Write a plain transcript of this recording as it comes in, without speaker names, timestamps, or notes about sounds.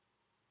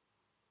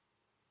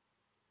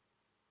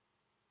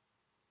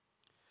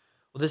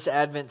This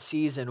Advent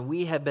season,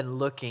 we have been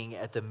looking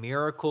at the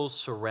miracles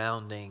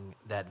surrounding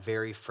that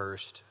very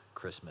first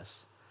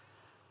Christmas.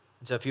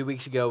 And so a few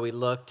weeks ago, we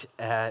looked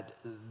at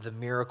the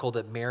miracle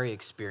that Mary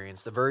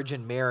experienced, the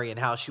Virgin Mary,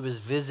 and how she was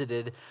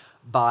visited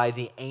by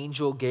the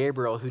angel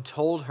Gabriel, who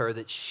told her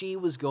that she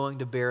was going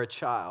to bear a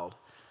child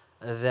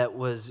that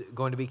was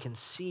going to be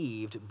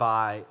conceived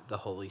by the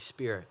Holy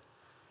Spirit.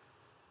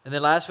 And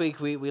then last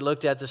week, we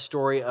looked at the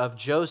story of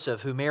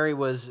Joseph, who Mary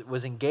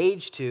was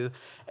engaged to,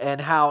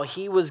 and how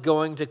he was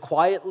going to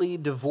quietly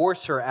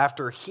divorce her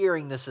after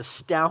hearing this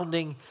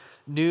astounding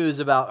news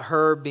about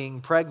her being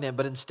pregnant.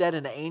 But instead,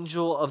 an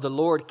angel of the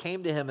Lord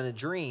came to him in a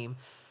dream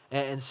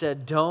and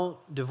said, don't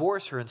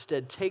divorce her.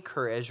 Instead, take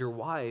her as your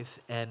wife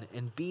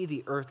and be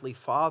the earthly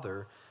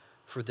father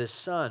for this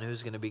son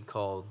who's going to be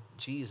called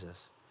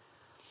Jesus.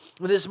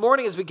 Well, this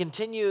morning, as we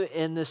continue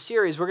in this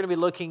series, we're going to be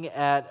looking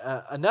at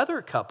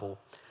another couple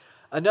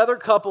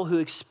who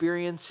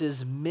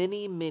experiences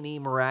many, many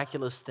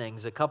miraculous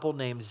things, a couple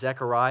named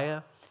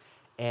Zechariah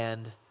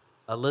and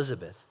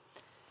Elizabeth.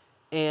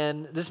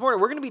 And this morning,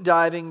 we're going to be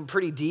diving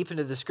pretty deep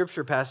into the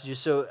scripture passages.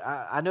 So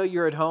I know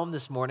you're at home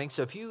this morning,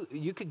 so if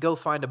you could go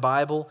find a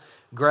Bible,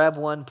 grab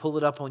one, pull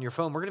it up on your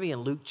phone. We're going to be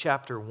in Luke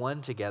chapter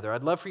 1 together.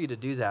 I'd love for you to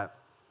do that.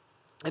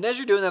 And as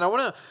you're doing that, I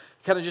want to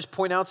kind of just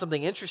point out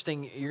something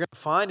interesting you're going to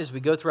find as we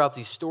go throughout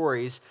these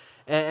stories.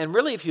 And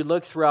really, if you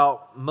look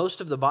throughout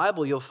most of the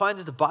Bible, you'll find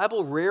that the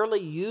Bible rarely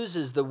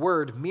uses the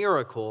word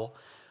miracle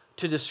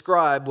to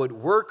describe what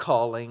we're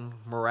calling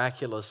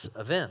miraculous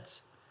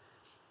events.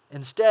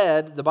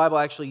 Instead, the Bible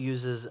actually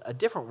uses a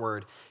different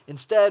word.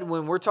 Instead,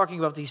 when we're talking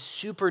about these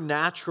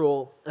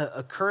supernatural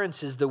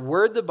occurrences, the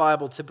word the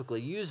Bible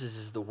typically uses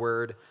is the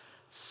word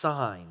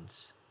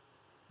signs.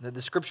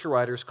 The scripture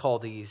writers call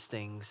these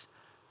things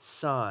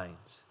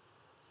signs.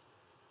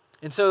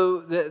 And so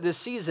this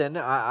season,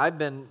 I've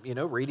been,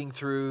 reading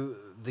through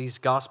these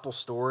gospel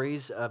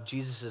stories of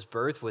Jesus'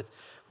 birth with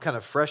kind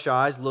of fresh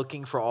eyes,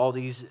 looking for all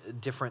these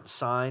different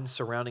signs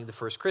surrounding the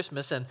first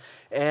Christmas.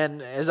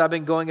 And as I've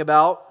been going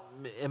about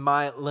in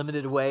my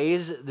limited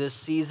ways this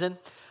season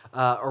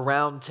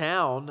around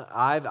town,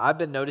 I've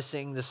been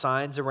noticing the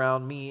signs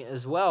around me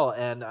as well.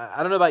 And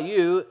I don't know about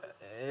you,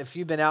 if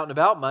you've been out and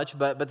about much,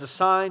 but the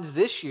signs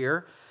this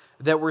year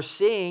that we're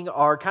seeing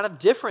are kind of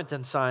different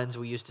than signs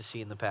we used to see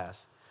in the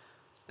past.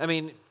 I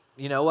mean,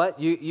 you know what?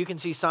 You can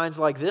see signs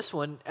like this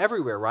one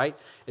everywhere, right?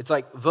 It's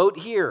like, vote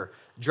here,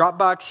 drop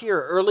box here,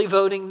 early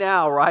voting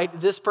now, right?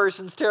 This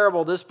person's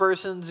terrible, this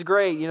person's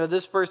great,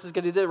 this person's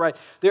going to do this, right?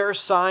 There are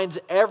signs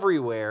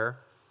everywhere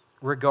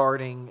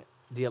regarding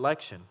the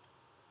election.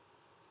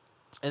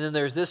 And then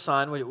there's this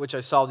sign, which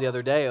I saw the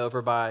other day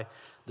over by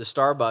the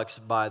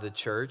Starbucks by the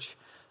church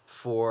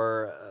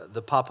for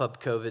the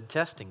pop-up COVID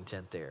testing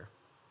tent there.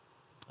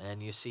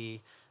 And you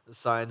see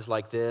signs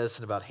like this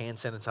and about hand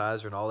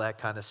sanitizer and all that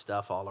kind of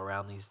stuff all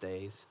around these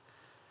days.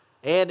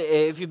 And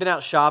if you've been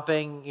out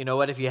shopping, you know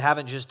what, if you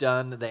haven't just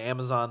done the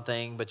Amazon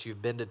thing, but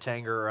you've been to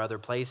Tanger or other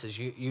places,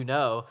 you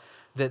know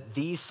that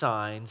these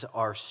signs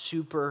are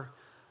super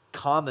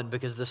common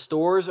because the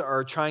stores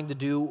are trying to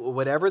do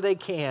whatever they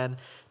can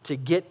to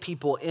get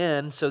people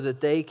in so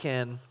that they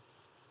can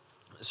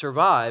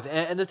survive.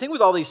 And the thing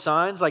with all these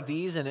signs like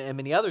these and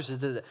many others is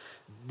that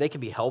they can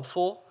be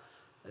helpful.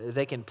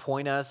 They can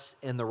point us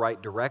in the right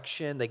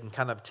direction. They can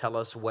kind of tell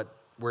us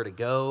where to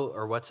go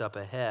or what's up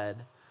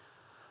ahead.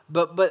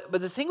 But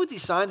the thing with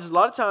these signs is a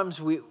lot of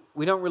times we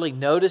don't really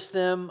notice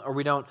them or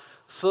we don't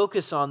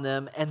focus on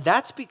them, and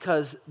that's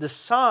because the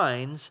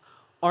signs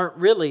aren't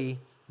really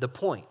the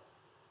point.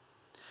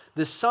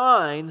 The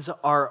signs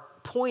are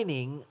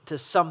pointing to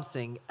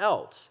something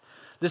else.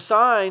 The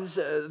signs,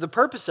 the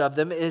purpose of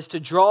them is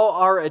to draw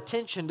our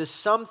attention to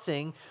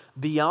something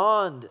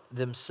beyond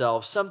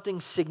themselves, something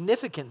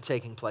significant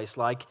taking place,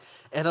 like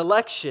an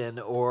election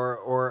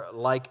or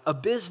like a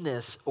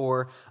business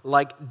or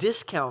like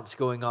discounts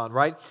going on,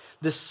 right?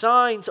 The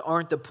signs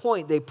aren't the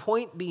point. They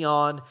point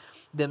beyond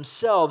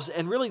themselves.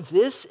 And really,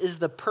 this is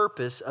the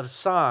purpose of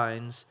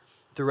signs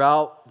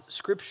throughout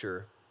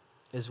Scripture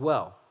as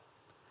well.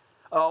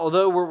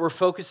 Although we're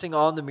focusing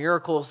on the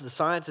miracles, the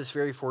signs this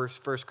very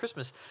first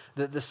Christmas,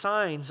 the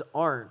signs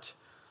aren't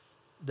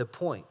the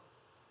point.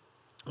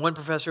 One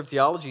professor of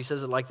theology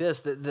says it like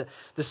this, that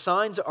the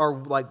signs are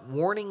like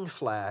warning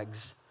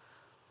flags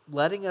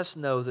letting us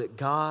know that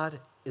God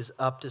is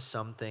up to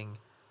something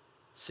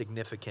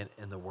significant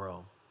in the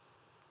world.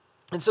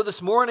 And so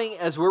this morning,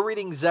 as we're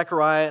reading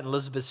Zechariah and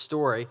Elizabeth's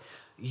story,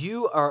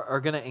 you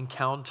are going to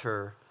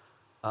encounter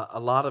a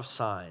lot of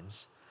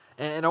signs.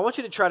 And I want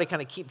you to try to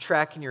kind of keep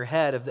track in your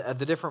head of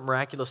the different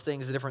miraculous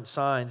things, the different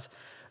signs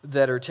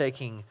that are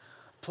taking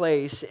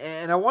place.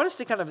 And I want us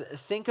to kind of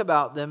think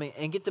about them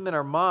and get them in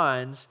our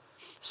minds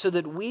so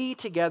that we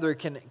together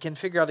can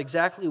figure out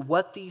exactly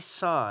what these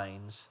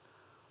signs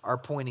are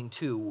pointing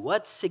to.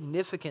 What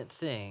significant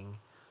thing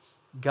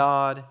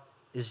God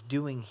is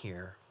doing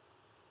here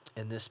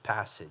in this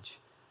passage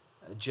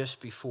just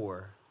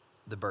before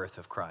the birth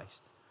of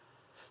Christ.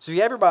 So if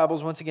you have your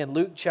Bibles, once again,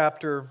 Luke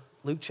chapter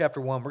 1,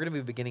 we're going to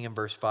be beginning in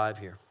verse 5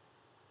 here.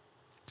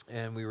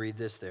 And we read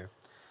this there.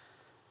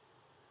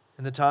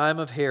 In the time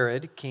of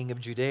Herod, king of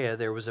Judea,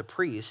 there was a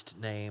priest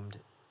named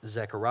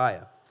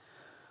Zechariah,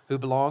 who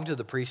belonged to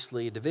the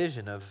priestly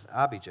division of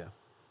Abijah.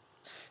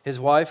 His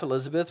wife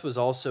Elizabeth was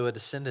also a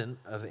descendant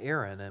of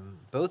Aaron,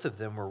 and both of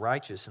them were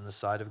righteous in the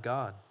sight of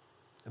God,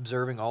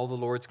 observing all the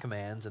Lord's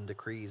commands and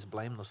decrees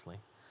blamelessly.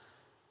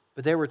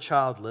 But they were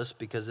childless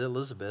because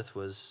Elizabeth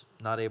was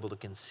not able to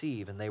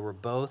conceive, and they were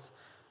both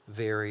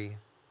very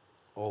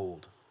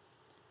old.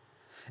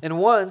 And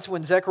once,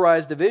 when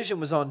Zechariah's division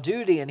was on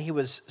duty and he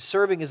was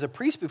serving as a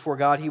priest before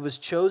God, he was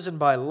chosen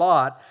by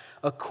Lot,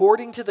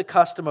 according to the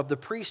custom of the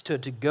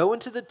priesthood, to go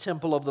into the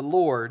temple of the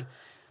Lord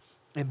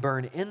and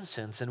burn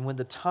incense. And when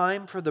the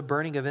time for the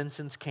burning of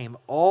incense came,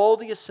 all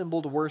the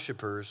assembled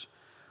worshipers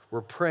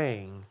were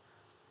praying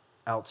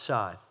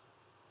outside.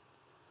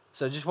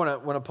 So I just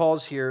want to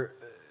pause here,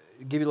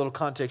 give you a little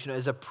context.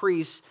 As a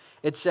priest,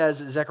 it says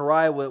that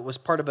Zechariah was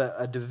part of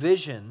a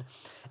division,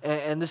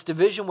 and this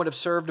division would have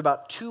served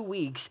about 2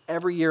 weeks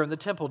every year in the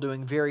temple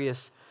doing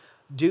various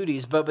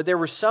duties. But there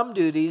were some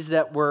duties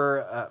that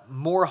were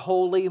more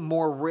holy,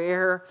 more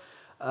rare,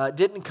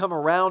 didn't come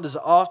around as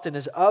often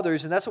as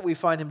others, and that's what we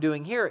find him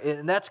doing here.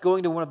 And that's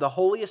going to one of the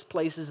holiest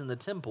places in the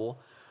temple,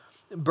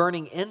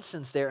 burning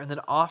incense there, and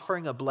then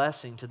offering a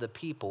blessing to the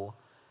people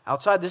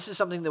outside. This is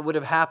something that would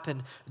have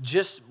happened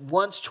just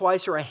once,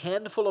 twice, or a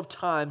handful of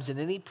times in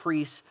any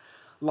priest's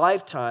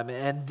lifetime.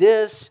 And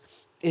this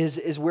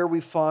is where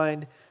we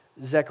find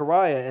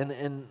Zechariah. And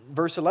in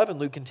verse 11,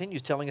 Luke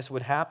continues telling us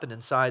what happened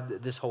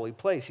inside this holy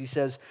place. He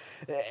says,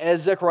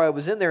 as Zechariah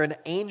was in there, an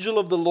angel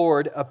of the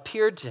Lord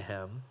appeared to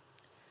him,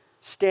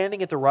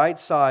 standing at the right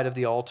side of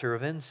the altar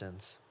of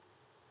incense.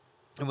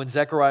 And when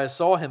Zechariah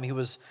saw him, he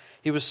was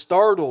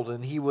startled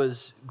and he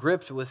was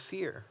gripped with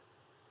fear.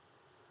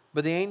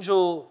 But the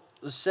angel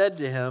said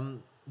to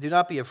him, "Do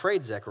not be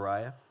afraid,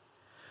 Zechariah,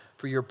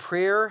 for your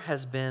prayer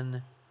has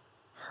been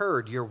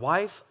heard. Your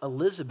wife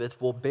Elizabeth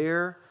will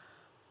bear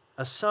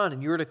a son,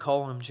 and you are to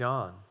call him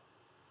John.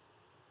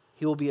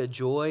 He will be a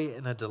joy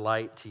and a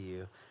delight to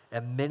you,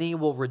 and many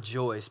will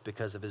rejoice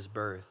because of his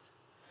birth.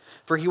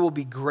 For he will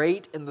be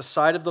great in the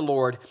sight of the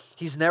Lord.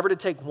 He's never to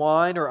take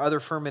wine or other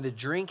fermented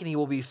drink, and he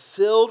will be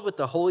filled with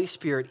the Holy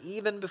Spirit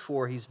even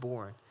before he's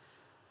born.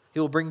 He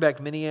will bring back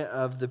many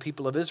of the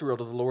people of Israel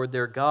to the Lord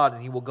their God,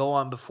 and he will go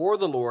on before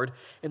the Lord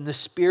in the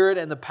spirit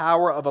and the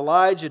power of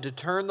Elijah to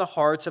turn the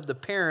hearts of the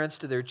parents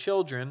to their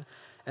children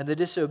and the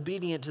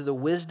disobedient to the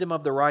wisdom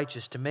of the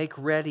righteous, to make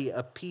ready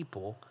a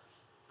people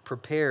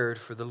prepared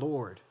for the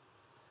Lord."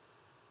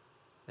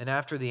 And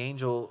after the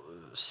angel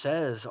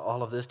says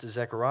all of this to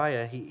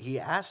Zechariah, he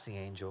asks the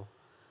angel,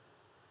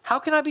 "How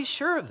can I be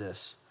sure of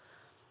this?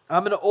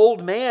 I'm an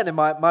old man, and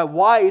my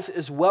wife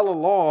is well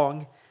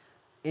along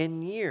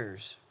in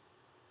years."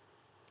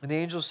 And the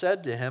angel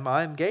said to him,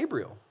 "I am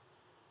Gabriel.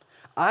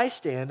 I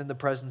stand in the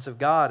presence of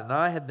God, and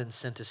I have been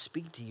sent to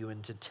speak to you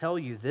and to tell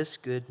you this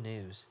good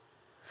news.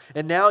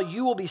 And now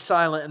you will be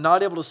silent and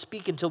not able to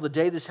speak until the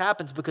day this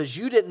happens, because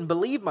you didn't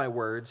believe my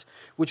words,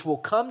 which will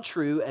come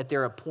true at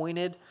their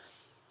appointed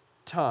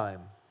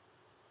time."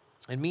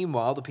 And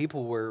meanwhile, the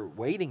people were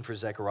waiting for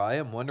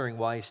Zechariah and wondering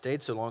why he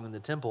stayed so long in the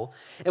temple.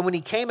 And when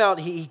he came out,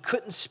 he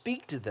couldn't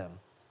speak to them.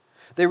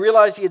 They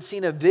realized he had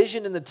seen a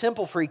vision in the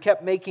temple, for he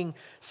kept making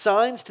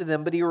signs to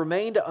them, but he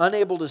remained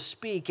unable to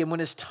speak. And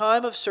when his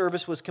time of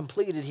service was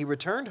completed, he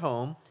returned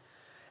home.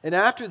 And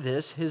after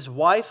this, his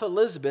wife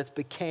Elizabeth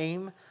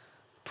became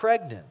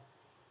pregnant.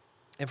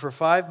 And for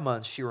 5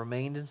 months she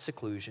remained in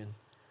seclusion.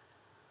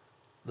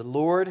 "The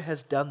Lord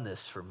has done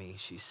this for me,"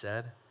 she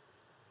said.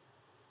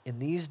 "In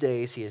these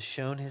days he has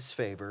shown his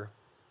favor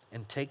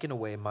and taken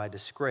away my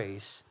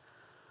disgrace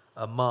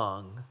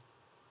among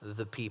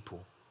the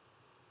people."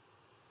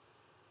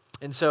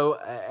 And so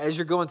as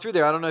you're going through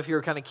there, I don't know if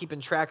you're kind of keeping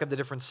track of the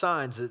different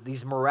signs,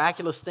 these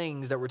miraculous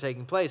things that were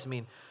taking place. I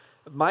mean,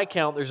 my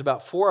count, there's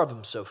about 4 of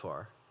them so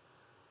far.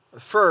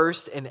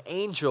 First, an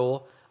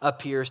angel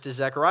appears to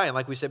Zechariah. And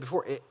like we said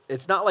before,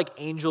 it's not like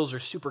angels are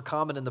super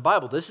common in the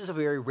Bible. This is a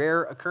very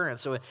rare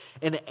occurrence. So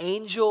an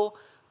angel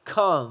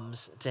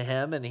comes to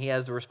him, and he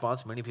has the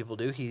response many people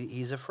do.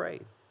 He's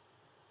afraid.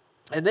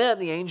 And then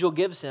the angel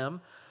gives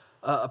him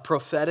a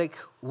prophetic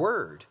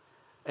word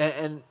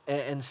and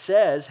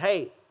says,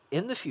 "Hey,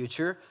 in the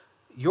future,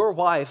 your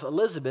wife,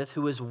 Elizabeth,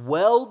 who is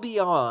well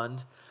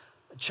beyond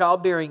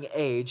childbearing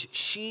age,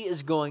 she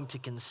is going to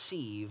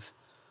conceive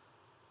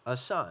a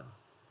son."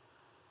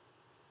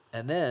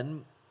 And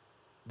then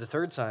the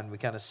third sign we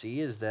kind of see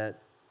is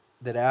that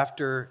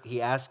after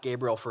he asked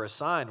Gabriel for a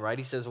sign, right?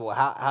 He says, "Well,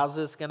 how's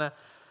this gonna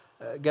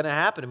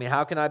happen? I mean,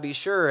 how can I be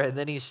sure?" And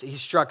then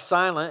he's struck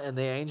silent, and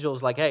the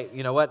angel's like, "Hey,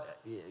 you know what?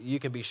 You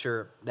can be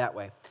sure that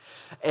way."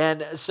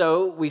 And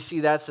so we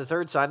see that's the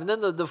third sign. And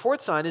then the fourth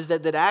sign is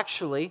that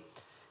actually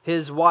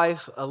his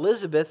wife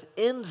Elizabeth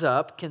ends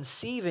up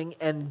conceiving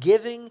and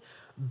giving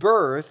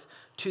birth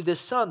to this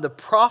son. The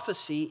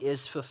prophecy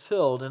is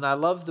fulfilled. And I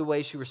love the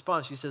way she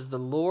responds. She says, "The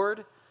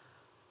Lord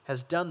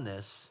has done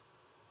this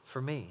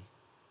for me."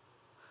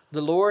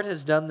 The Lord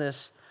has done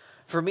this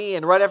for me.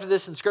 And right after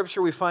this in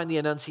Scripture, we find the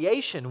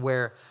Annunciation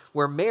where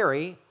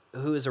Mary,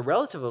 who is a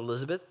relative of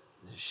Elizabeth,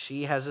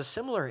 she has a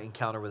similar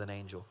encounter with an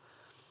angel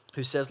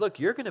who says, look,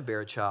 you're going to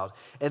bear a child.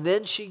 And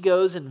then she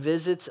goes and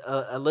visits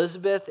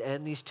Elizabeth,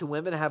 and these two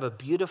women have a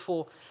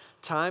beautiful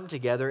time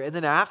together. And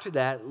then after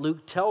that,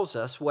 Luke tells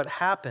us what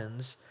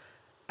happens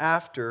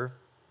after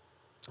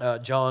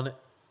John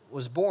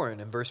was born.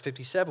 In verse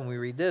 57, we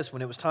read this: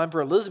 when it was time for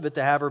Elizabeth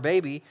to have her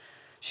baby,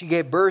 she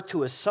gave birth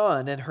to a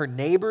son, and her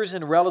neighbors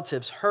and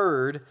relatives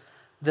heard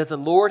that the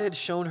Lord had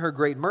shown her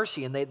great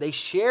mercy, and they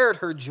shared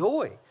her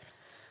joy.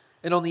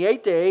 And on the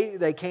 8th day,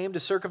 they came to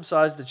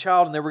circumcise the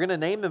child, and they were going to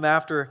name him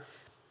after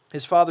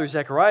his father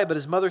Zechariah, but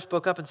his mother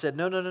spoke up and said,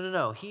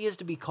 no, he is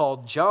to be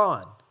called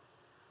John.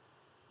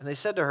 And they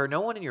said to her, no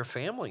one in your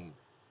family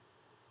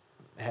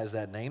has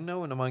that name, no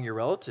one among your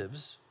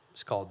relatives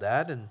is called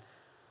that. And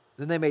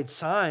then they made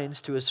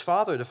signs to his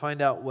father to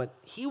find out what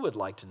he would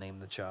like to name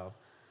the child.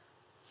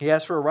 He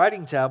asked for a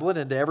writing tablet,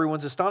 and to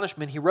everyone's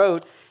astonishment, he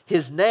wrote,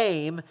 his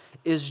name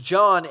is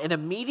John. And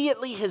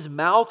immediately his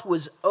mouth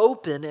was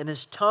open and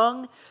his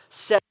tongue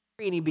set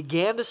free, and he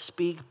began to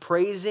speak,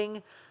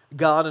 praising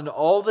God, and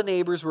all the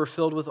neighbors were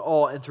filled with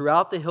awe. And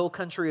throughout the hill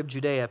country of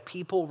Judea,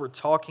 people were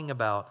talking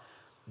about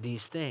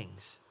these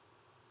things.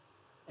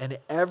 And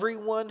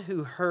everyone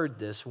who heard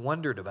this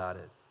wondered about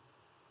it,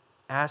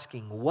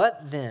 asking,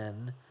 what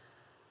then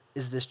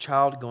is this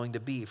child going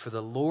to be? For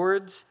the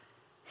Lord's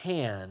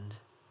hand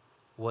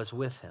was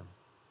with him.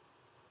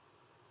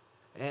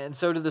 And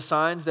so to the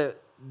signs that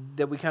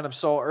we kind of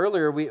saw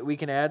earlier, we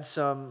can add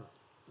some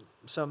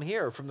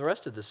here from the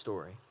rest of the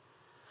story.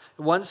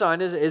 One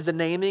sign is the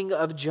naming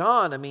of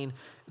John. I mean,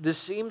 this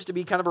seems to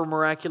be kind of a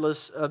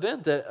miraculous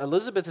event that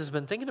Elizabeth has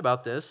been thinking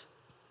about this.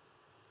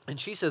 And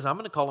she says, I'm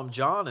going to call him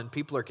John. And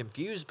people are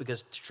confused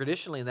because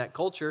traditionally in that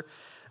culture,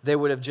 they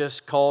would have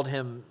just called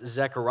him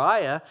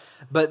Zechariah.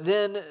 But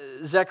then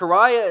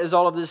Zechariah, as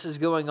all of this is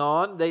going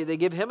on, they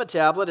give him a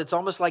tablet. It's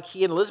almost like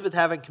he and Elizabeth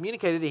haven't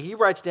communicated. He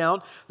writes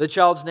down the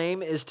child's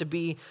name is to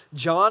be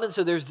John. And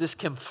so there's this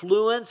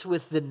confluence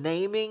with the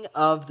naming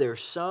of their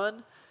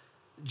son,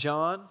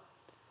 John.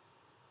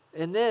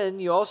 And then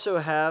you also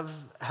have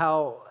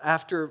how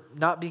after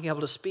not being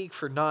able to speak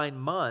for 9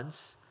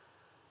 months,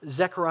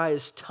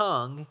 Zechariah's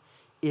tongue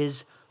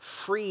is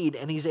freed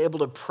and he's able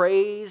to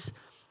praise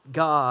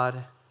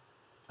God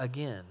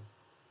again.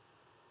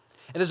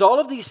 And as all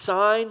of these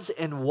signs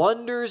and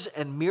wonders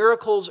and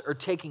miracles are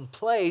taking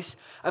place,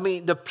 I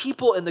mean, the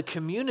people in the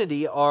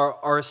community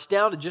are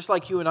astounded, just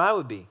like you and I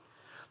would be.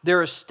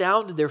 They're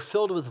astounded. They're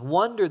filled with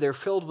wonder. They're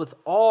filled with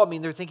awe. I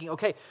mean, they're thinking,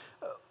 okay,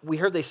 we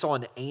heard they saw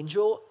an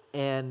angel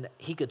and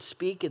he could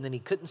speak and then he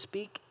couldn't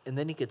speak and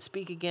then he could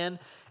speak again.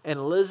 And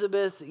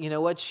Elizabeth, you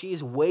know what?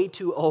 She's way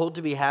too old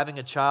to be having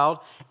a child.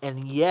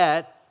 And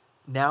yet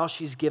now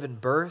she's given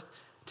birth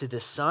to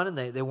this son, and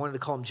they wanted to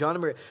call him John.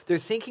 They're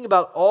thinking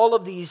about all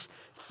of these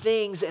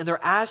things, and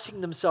they're asking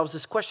themselves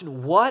this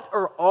question: what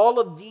are all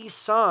of these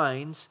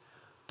signs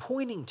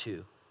pointing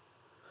to?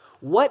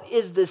 What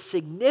is the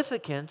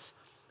significance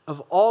of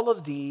all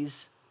of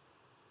these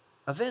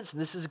events? And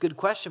this is a good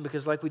question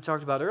because, like we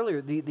talked about earlier,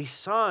 these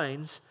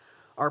signs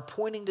are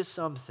pointing to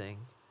something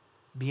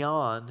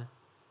beyond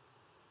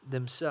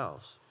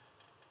themselves.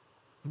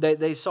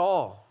 They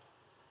saw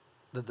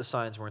that the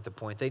signs weren't the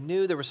point. They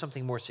knew there was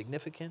something more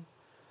significant,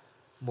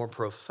 more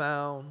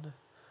profound,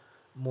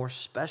 more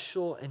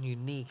special and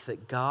unique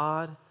that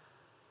God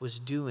was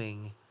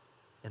doing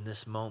in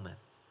this moment.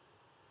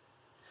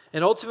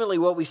 And ultimately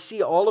what we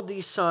see all of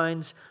these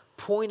signs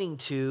pointing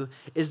to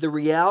is the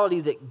reality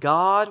that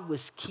God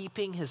was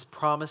keeping his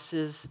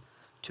promises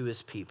to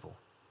his people.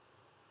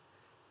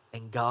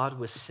 And God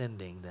was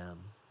sending them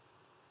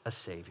a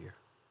Savior.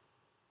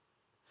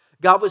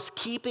 God was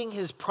keeping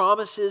his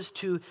promises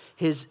to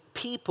his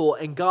people,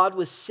 and God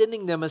was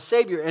sending them a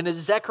Savior. And as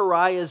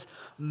Zechariah's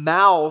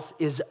mouth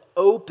is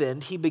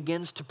opened, he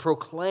begins to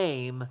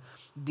proclaim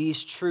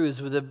these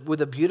truths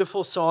with a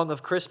beautiful song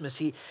of Christmas.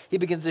 He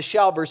begins to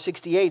shout, verse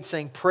 68,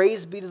 saying,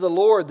 "Praise be to the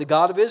Lord, the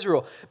God of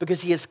Israel,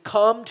 because he has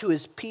come to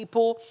his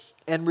people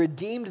and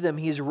redeemed them.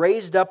 He has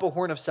raised up a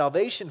horn of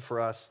salvation for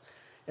us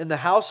in the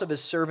house of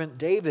his servant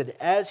David,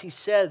 as he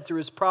said through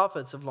his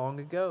prophets of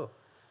long ago.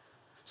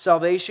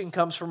 Salvation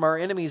comes from our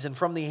enemies and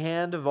from the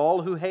hand of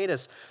all who hate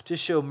us, to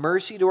show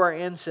mercy to our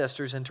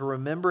ancestors and to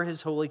remember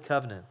his holy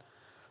covenant,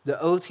 the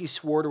oath he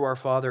swore to our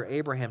father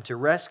Abraham, to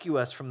rescue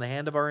us from the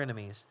hand of our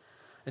enemies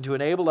and to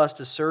enable us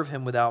to serve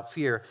him without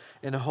fear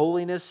in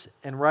holiness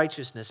and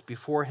righteousness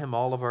before him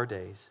all of our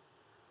days.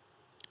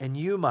 And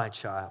you, my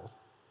child,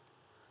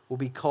 will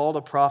be called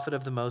a prophet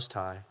of the Most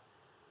High,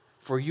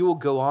 for you will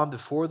go on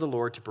before the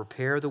Lord to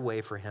prepare the way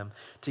for him,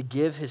 to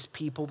give his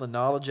people the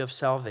knowledge of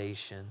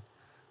salvation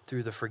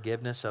through the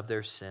forgiveness of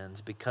their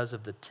sins, because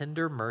of the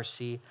tender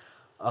mercy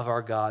of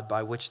our God,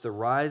 by which the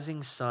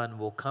rising sun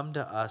will come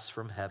to us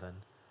from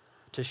heaven,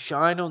 to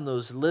shine on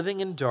those living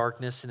in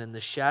darkness and in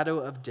the shadow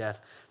of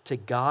death, to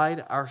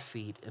guide our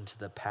feet into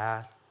the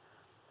path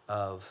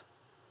of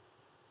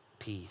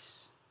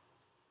peace."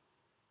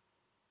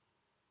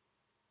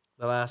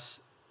 The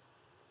last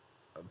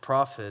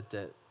prophet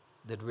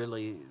that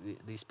really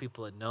these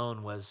people had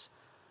known was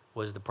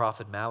the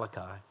prophet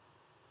Malachi.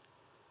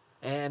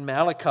 And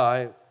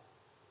Malachi,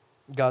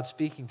 God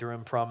speaking through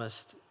him,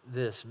 promised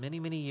this many,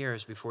 many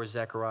years before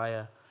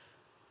Zechariah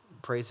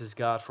praises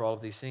God for all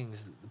of these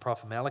things. The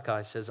prophet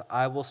Malachi says,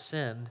 I will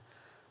send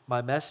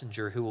my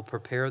messenger who will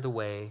prepare the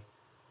way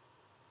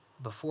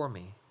before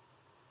me.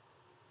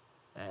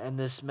 And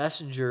this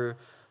messenger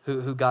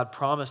who God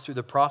promised through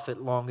the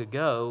prophet long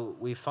ago,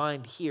 we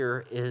find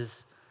here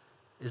is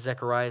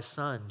Zechariah's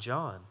son,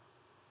 John.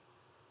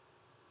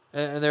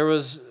 And there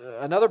was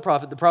another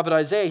prophet, the prophet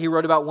Isaiah. He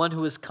wrote about one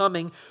who is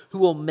coming, who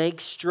will make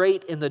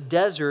straight in the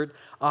desert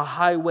a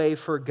highway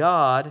for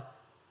God.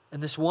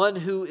 And this one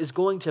who is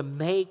going to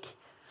make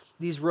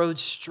these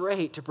roads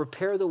straight, to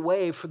prepare the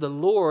way for the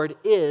Lord,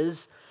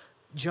 is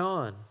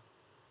John.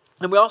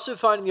 And we also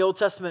find in the Old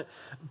Testament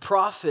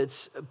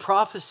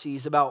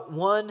prophecies about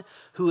one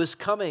who is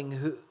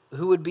coming,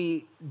 who would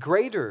be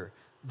greater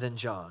than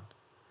John.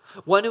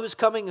 One who is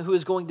coming, who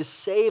is going to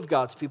save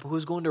God's people, who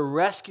is going to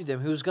rescue them,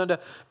 who is going to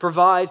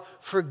provide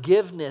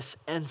forgiveness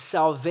and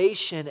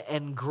salvation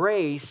and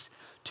grace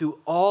to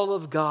all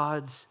of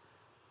God's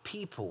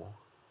people.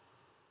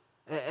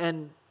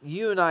 And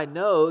you and I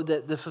know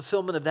that the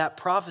fulfillment of that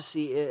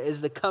prophecy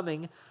is the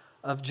coming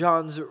of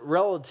John's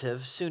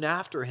relative soon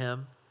after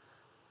him,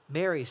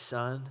 Mary's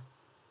son,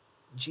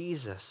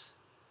 Jesus.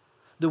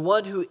 The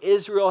one who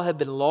Israel had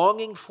been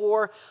longing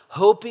for,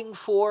 hoping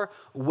for,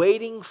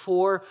 waiting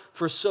for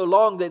so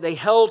long that they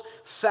held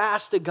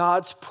fast to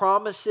God's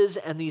promises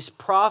and these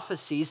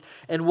prophecies.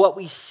 And what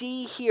we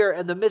see here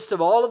in the midst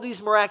of all of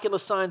these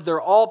miraculous signs, they're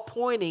all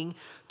pointing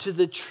to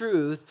the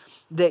truth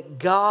that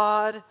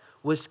God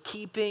was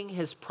keeping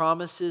his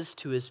promises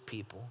to his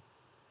people.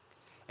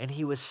 And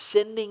he was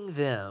sending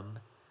them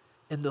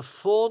in the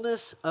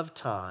fullness of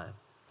time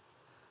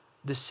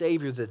the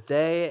Savior that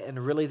they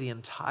and really the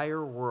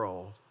entire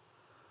world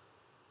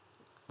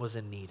was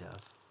in need of.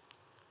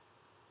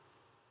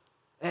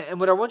 And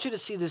what I want you to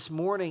see this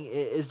morning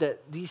is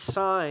that these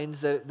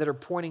signs that are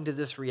pointing to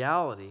this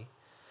reality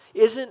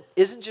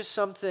isn't just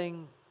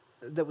something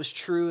that was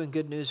true and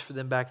good news for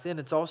them back then.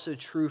 It's also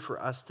true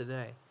for us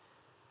today.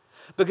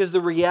 Because the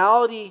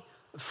reality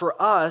for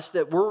us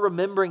that we're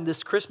remembering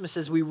this Christmas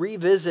as we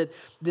revisit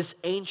this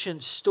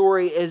ancient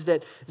story is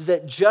that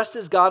just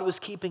as God was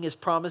keeping his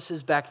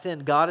promises back then,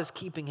 God is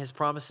keeping his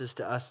promises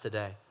to us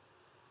today.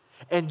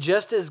 And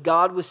just as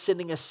God was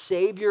sending a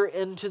Savior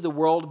into the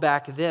world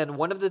back then,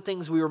 one of the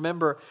things we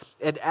remember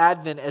at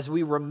Advent as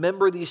we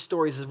remember these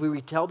stories, as we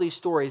retell these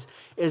stories,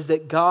 is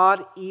that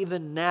God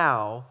even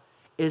now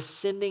is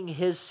sending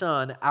his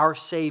Son, our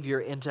Savior,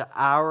 into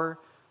our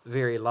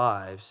very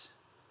lives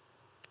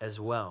as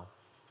well.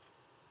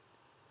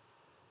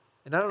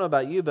 And I don't know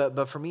about you,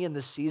 but for me in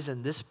this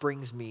season, this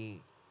brings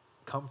me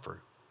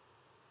comfort.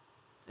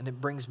 And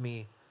it brings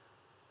me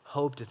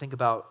hope to think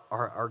about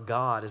our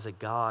God as a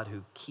God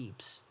who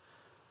keeps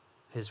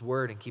his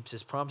word and keeps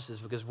his promises,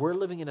 because we're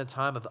living in a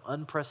time of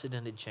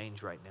unprecedented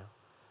change right now.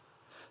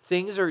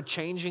 Things are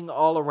changing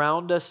all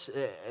around us.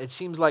 It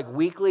seems like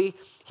weekly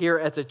here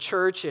at the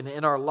church and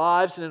in our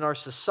lives and in our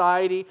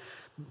society.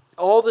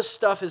 All this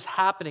stuff is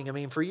happening. I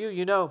mean, for you,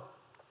 you know,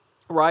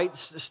 right?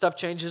 Stuff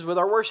changes with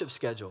our worship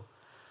schedule.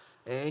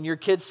 In your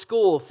kids'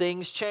 school,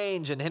 things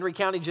change, and Henry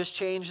County just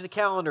changed the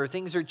calendar.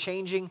 Things are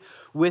changing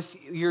with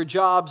your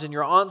jobs and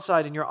your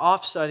on-site and your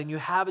off-site, and you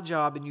have a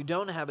job and you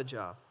don't have a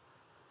job.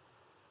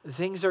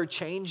 Things are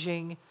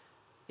changing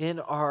in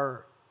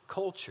our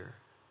culture.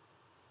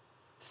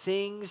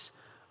 Things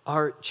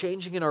are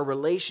changing in our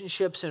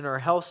relationships and our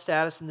health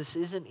status, and this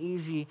isn't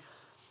easy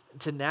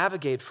to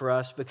navigate for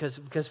us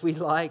because we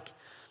like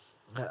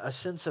a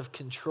sense of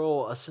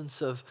control, a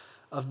sense of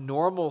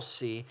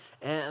normalcy.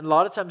 And a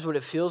lot of times what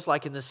it feels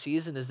like in this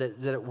season is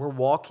that we're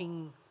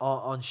walking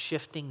on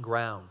shifting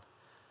ground.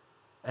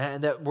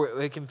 And that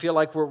it can feel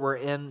like we're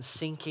in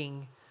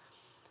sinking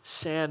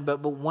sand. But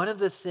one of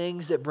the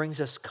things that brings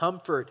us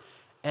comfort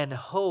and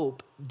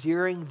hope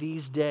during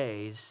these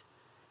days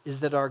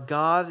is that our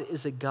God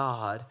is a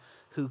God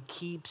who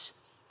keeps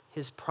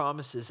his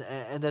promises.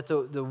 And that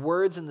the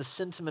words and the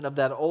sentiment of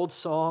that old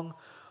song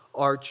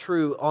are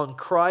true. On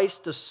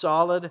Christ, the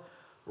solid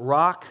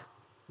rock,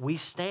 we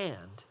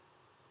stand,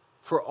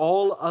 for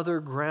all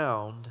other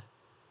ground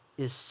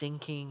is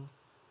sinking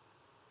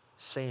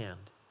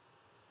sand.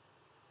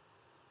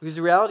 Because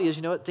the reality is,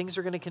 you know what, things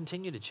are going to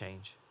continue to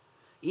change.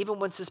 Even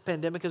once this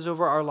pandemic is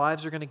over, our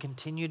lives are going to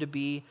continue to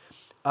be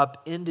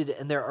upended,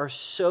 and there are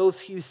so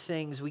few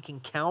things we can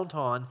count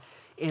on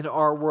in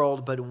our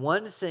world. But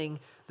one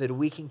thing that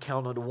we can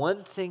count on,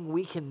 one thing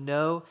we can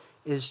know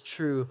is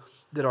true,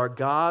 that our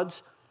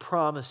God's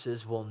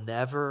promises will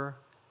never,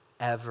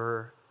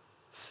 ever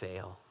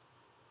fail.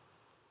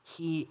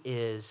 He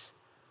is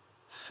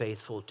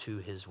faithful to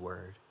his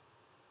word.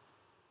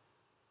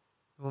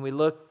 When we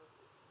look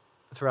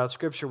throughout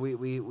Scripture,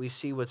 we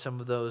see what some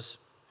of those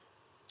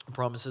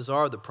promises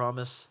are. The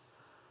promise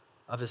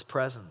of his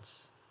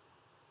presence.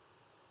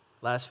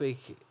 Last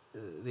week,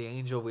 the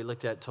angel we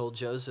looked at told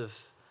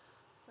Joseph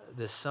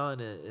this Son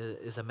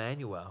is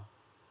Emmanuel.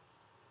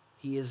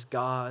 He is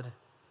God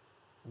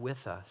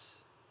with us.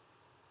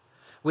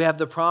 We have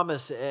the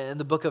promise in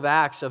the book of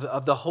Acts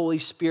of the Holy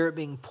Spirit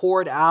being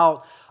poured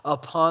out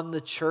upon the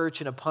church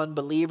and upon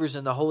believers,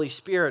 and the Holy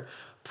Spirit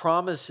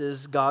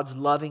promises God's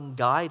loving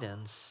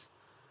guidance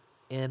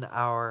in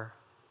our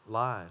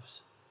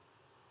lives.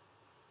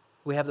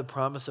 We have the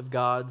promise of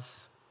God's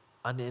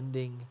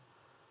unending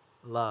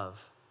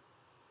love.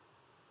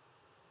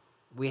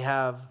 We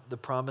have the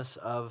promise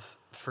of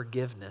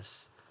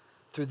forgiveness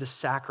through the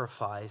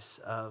sacrifice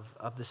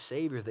of the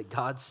Savior that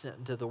God sent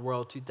into the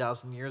world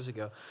 2,000 years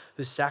ago,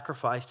 who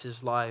sacrificed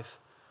his life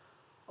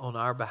on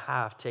our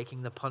behalf,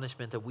 taking the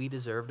punishment that we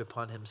deserved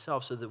upon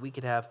himself so that we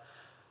could have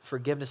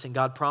forgiveness. And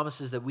God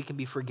promises that we can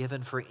be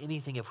forgiven for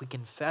anything if we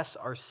confess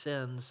our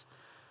sins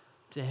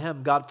to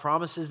him. God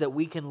promises that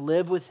we can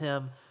live with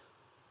him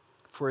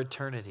for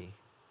eternity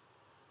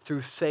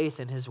through faith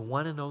in his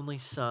one and only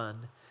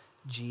Son,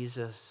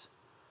 Jesus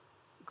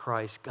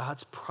Christ.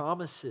 God's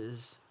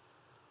promises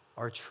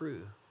are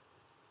true.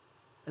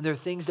 And there are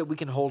things that we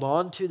can hold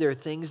on to. There are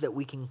things that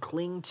we can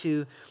cling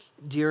to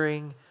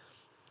during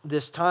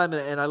this time.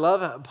 And I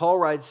love how Paul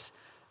writes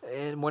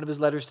in one of his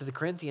letters to the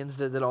Corinthians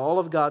that all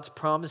of God's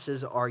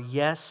promises are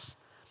yes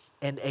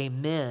and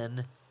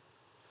amen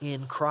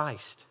in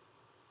Christ.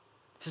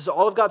 He says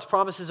all of God's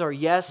promises are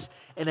yes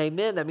and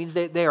amen. That means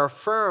they are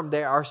firm,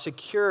 they are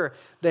secure,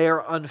 they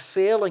are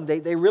unfailing.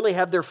 They really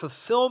have their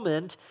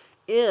fulfillment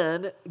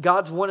in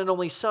God's one and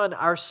only Son,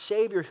 our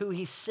Savior, who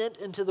he sent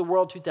into the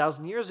world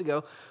 2,000 years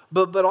ago,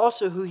 but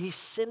also who he's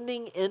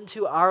sending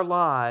into our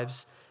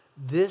lives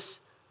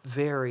this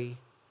very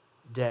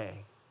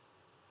day.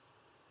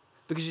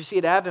 Because you see,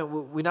 at Advent,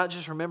 we not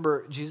just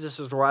remember Jesus'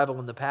 arrival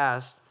in the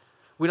past,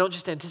 we don't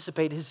just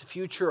anticipate his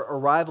future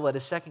arrival at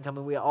his second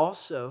coming, we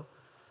also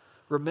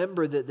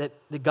remember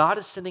that God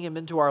is sending him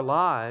into our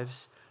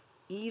lives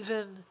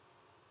even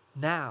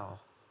now.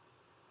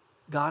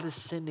 God is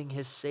sending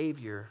his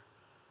Savior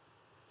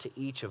to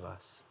each of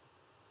us.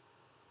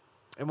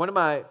 And one of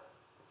my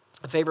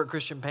favorite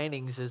Christian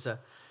paintings is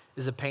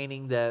a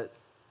painting that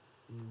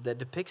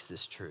depicts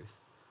this truth.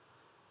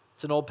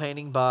 It's an old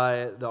painting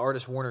by the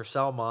artist Warner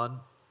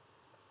Salmon,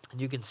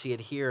 and you can see it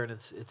here, and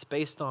it's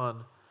based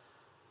on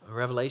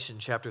Revelation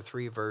chapter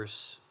 3,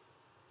 verse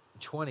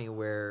 20,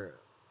 where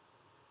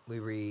we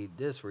read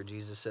this, where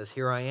Jesus says,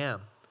 "Here I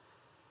am.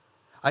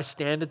 I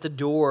stand at the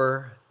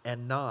door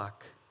and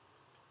knock.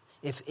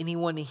 If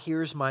anyone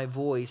hears my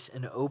voice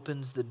and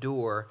opens the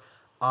door,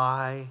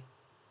 I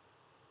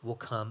will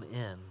come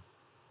in."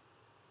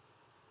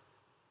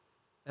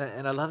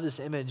 And I love this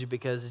image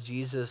because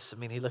Jesus,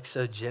 he looks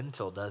so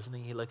gentle, doesn't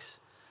he? He looks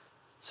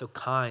so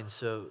kind,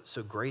 so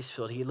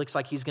grace-filled. He looks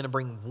like he's going to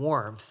bring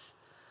warmth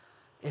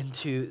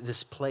into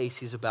this place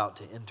he's about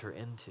to enter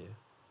into.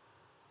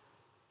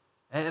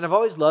 And I've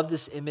always loved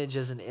this image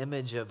as an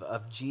image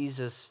of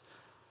Jesus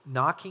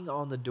knocking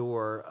on the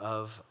door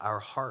of our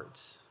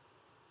hearts,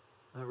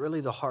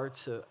 really the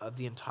hearts of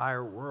the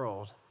entire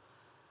world,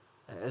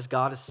 as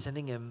God is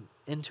sending him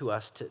into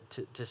us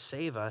to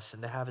save us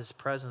and to have his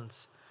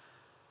presence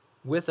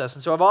with us.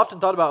 And so I've often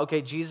thought about,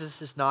 okay,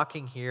 Jesus is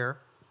knocking here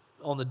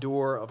on the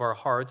door of our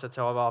hearts. That's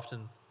how I've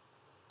often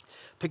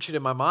pictured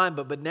in my mind.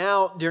 But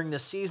now during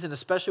this season,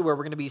 especially where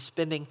we're going to be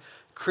spending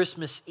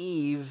Christmas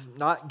Eve,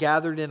 not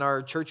gathered in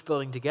our church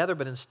building together,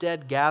 but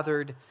instead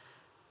gathered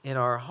in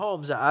our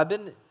homes, I've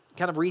been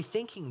kind of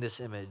rethinking this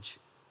image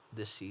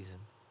this season.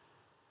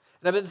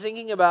 And I've been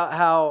thinking about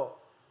how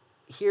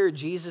here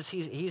Jesus,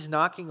 he's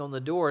knocking on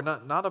the door,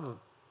 not of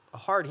a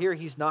heart. Here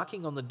he's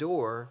knocking on the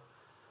door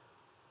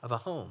of a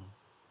home.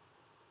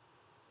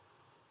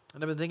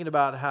 And I've been thinking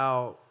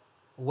about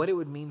what it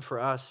would mean for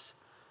us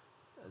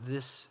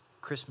this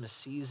Christmas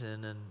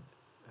season and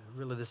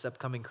really this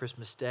upcoming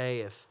Christmas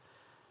day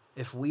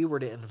if we were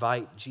to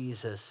invite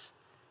Jesus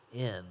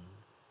in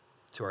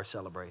to our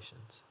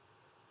celebrations.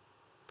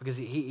 Because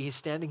he's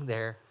standing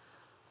there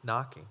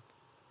knocking.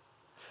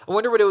 I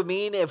wonder what it would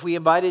mean if we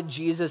invited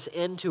Jesus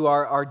into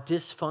our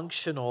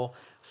dysfunctional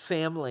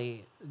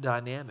family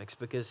dynamics,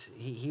 because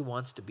he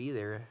wants to be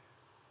there.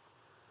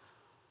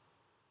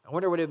 I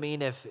wonder what it would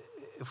mean if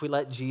we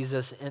let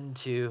Jesus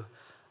into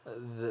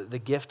the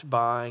gift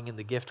buying and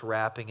the gift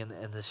wrapping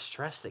and the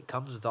stress that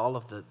comes with all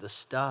of the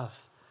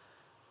stuff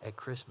at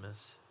Christmas.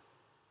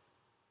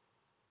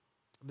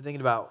 I've been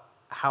thinking about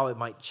how it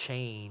might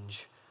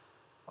change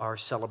our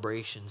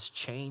celebrations,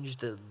 change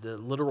the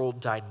literal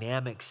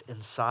dynamics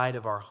inside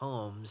of our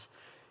homes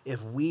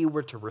if we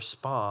were to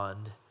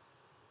respond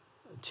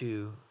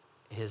to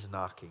his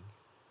knocking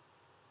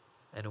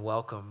and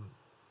welcome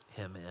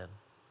him in.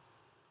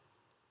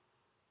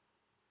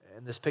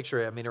 And this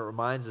picture, it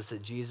reminds us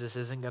that Jesus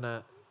isn't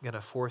gonna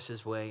force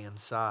his way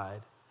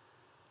inside.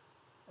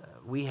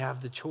 We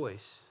have the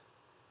choice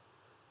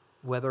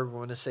whether we're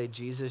going to say,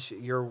 Jesus,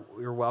 you're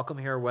welcome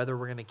here, or whether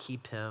we're going to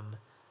keep him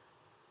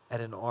at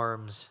an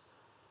arm's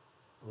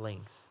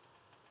length.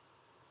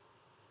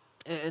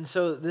 And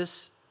so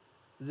this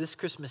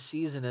Christmas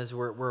season, as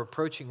we're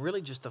approaching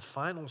really just the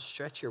final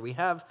stretch here, we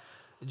have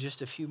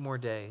just a few more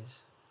days.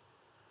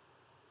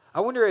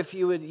 I wonder if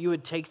you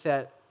would take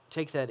that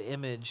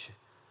image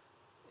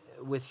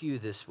with you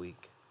this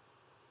week.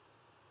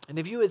 And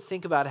if you would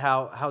think about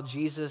how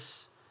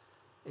Jesus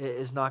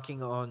is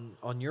knocking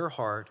on your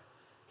heart,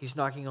 he's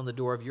knocking on the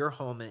door of your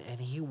home,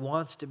 and he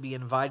wants to be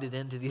invited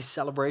into these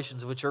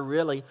celebrations, which are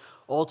really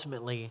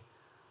ultimately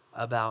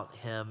about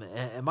him.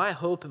 And my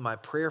hope and my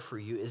prayer for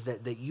you is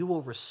that you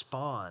will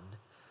respond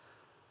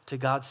to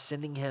God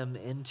sending him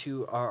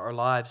into our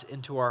lives,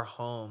 into our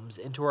homes,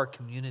 into our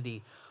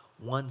community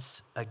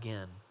once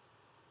again.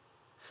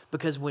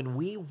 Because when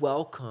we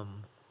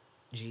welcome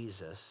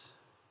Jesus,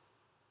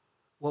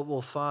 what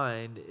we'll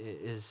find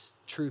is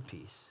true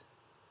peace,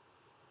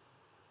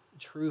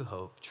 true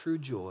hope, true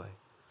joy,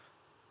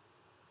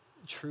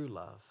 true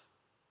love.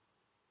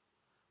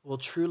 We'll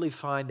truly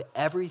find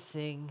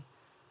everything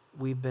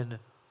we've been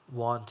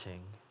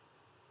wanting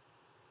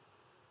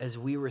as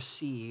we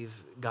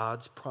receive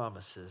God's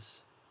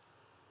promises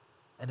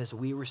and as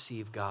we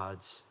receive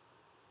God's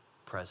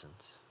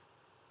presence.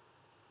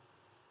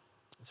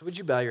 So would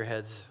you bow your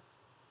heads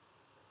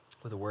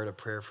with a word of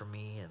prayer for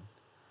me? And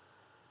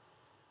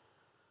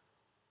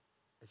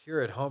if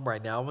you're at home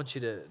right now, I want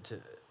you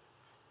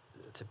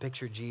to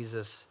picture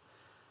Jesus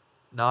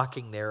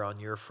knocking there on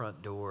your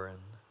front door. And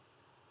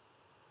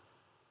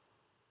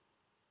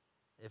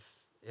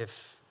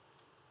if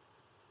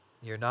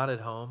you're not at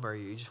home, or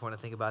you just want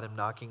to think about him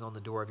knocking on the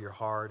door of your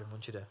heart, I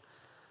want you to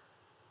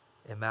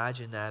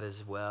imagine that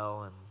as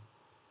well and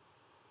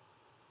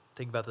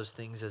think about those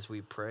things as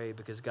we pray.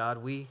 Because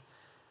God, we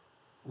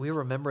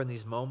remember in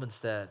these moments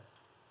that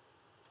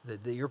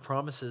your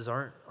promises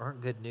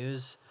aren't good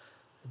news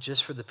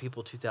just for the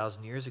people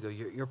 2,000 years ago.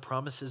 Your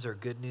promises are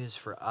good news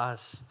for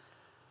us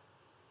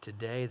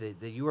today,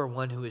 that you are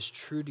one who is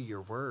true to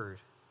your word.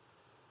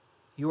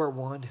 You are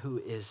one who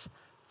is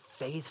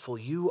faithful.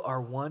 You are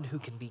one who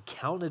can be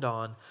counted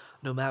on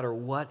no matter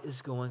what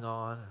is going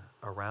on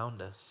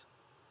around us.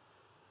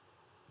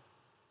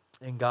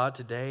 And God,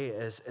 today,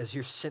 as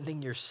you're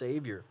sending your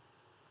Savior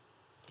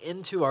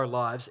into our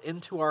lives,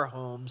 into our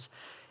homes,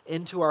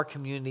 into our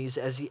communities,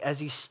 as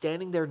he's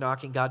standing there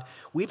knocking, God,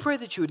 we pray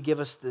that you would give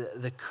us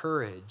the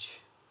courage,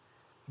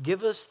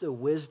 give us the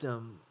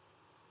wisdom,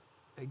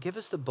 give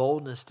us the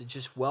boldness to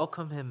just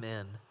welcome him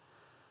in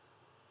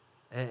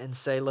and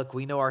say, look,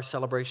 we know our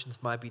celebrations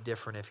might be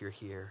different if you're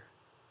here,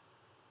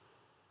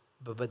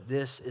 but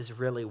this is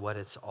really what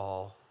it's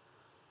all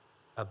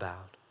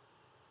about.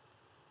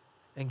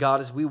 And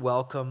God, as we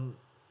welcome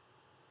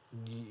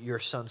your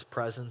son's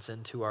presence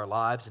into our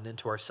lives and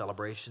into our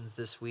celebrations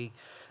this week,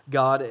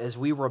 God, as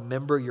we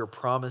remember your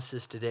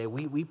promises today,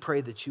 we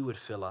pray that you would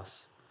fill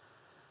us.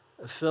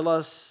 Fill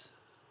us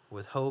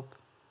with hope,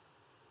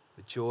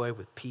 with joy,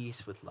 with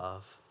peace, with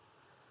love.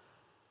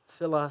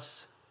 Fill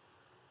us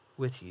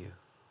with you.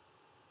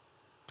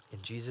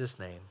 In Jesus'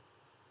 name,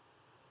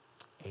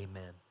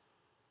 amen.